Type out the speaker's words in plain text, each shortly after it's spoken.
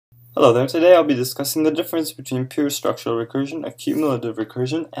Hello there, today I'll be discussing the difference between pure structural recursion, accumulative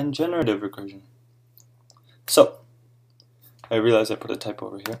recursion, and generative recursion. So, I realize I put a typo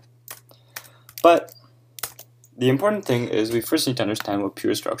over here. But, the important thing is we first need to understand what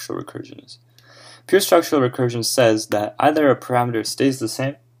pure structural recursion is. Pure structural recursion says that either a parameter stays the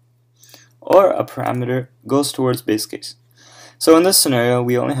same, or a parameter goes towards base case. So in this scenario,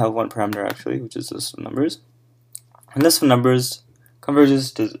 we only have one parameter actually, which is this of numbers. And this of numbers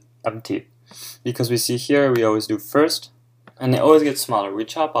converges to empty, because we see here we always do first, and it always gets smaller. We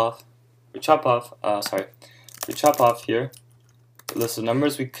chop off here the list of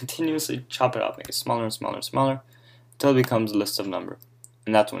numbers. We continuously chop it off, make it smaller and smaller and smaller until it becomes a list of number,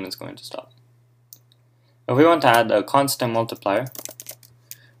 and that's when it's going to stop. If we want to add a constant multiplier,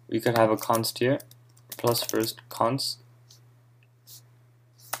 we could have a const here plus first const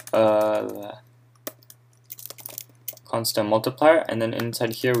constant multiplier, and then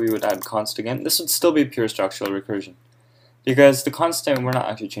inside here we would add const again. This would still be pure structural recursion because the constant, we're not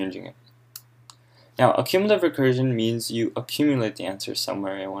actually changing it. Now, accumulative recursion means you accumulate the answer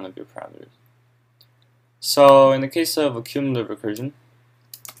somewhere in one of your parameters. So in the case of accumulative recursion,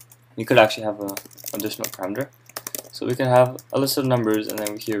 you could actually have an additional parameter. So we could have a list of numbers, and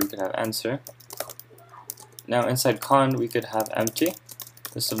then here we could have answer. Now inside con we could have empty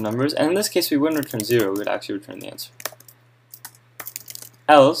list of numbers, and in this case we wouldn't return 0, we would actually return the answer.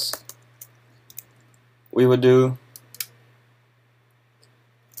 Else, we would do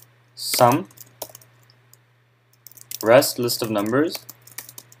sum rest list of numbers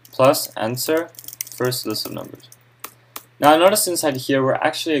plus answer first list of numbers. Now notice inside here we're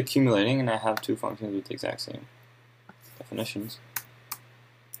actually accumulating, and I have two functions with the exact same definitions,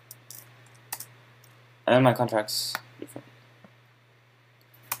 and my contract's different.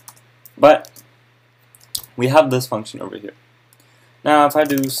 But we have this function over here. Now if I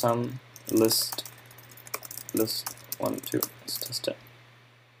do sum list 1, 2, let's test it.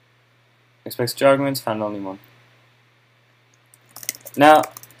 Expects 2 arguments, found only 1. Now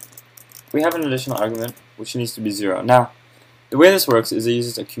we have an additional argument which needs to be 0. Now the way this works is it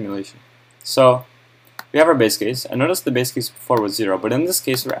uses accumulation. So we have our base case, and notice the base case before was 0, but in this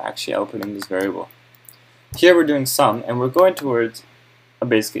case we're actually outputting this variable. Here we're doing sum, and we're going towards a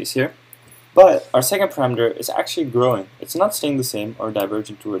base case here. But our second parameter is actually growing. It's not staying the same or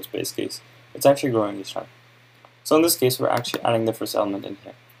divergent towards base case. It's actually growing each time. So in this case, we're actually adding the first element in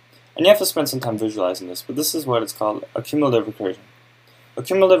here. And you have to spend some time visualizing this, but this is what it's called accumulative recursion.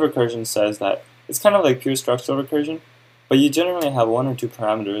 Accumulative recursion says that it's kind of like pure structural recursion, but you generally have 1 or 2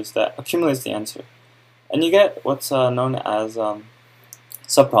 parameters that accumulates the answer. And you get what's known as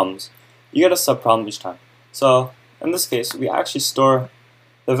subproblems. You get a subproblem each time. So in this case, we actually store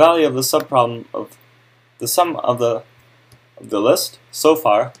the value of the subproblem of the sum of the list so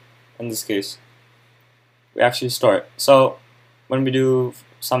far. In this case, we actually store it. So when we do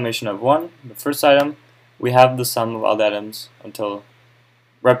summation of 1, the first item, we have the sum of all the items until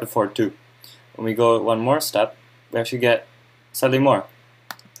right before 2. When we go one more step, we actually get slightly more,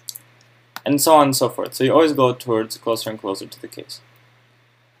 and so on and so forth. So you always go towards closer and closer to the case.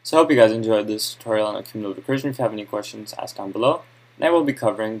 So I hope you guys enjoyed this tutorial on accumulative recursion. If you have any questions, ask down below. And I will be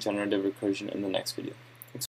covering generative recursion in the next video.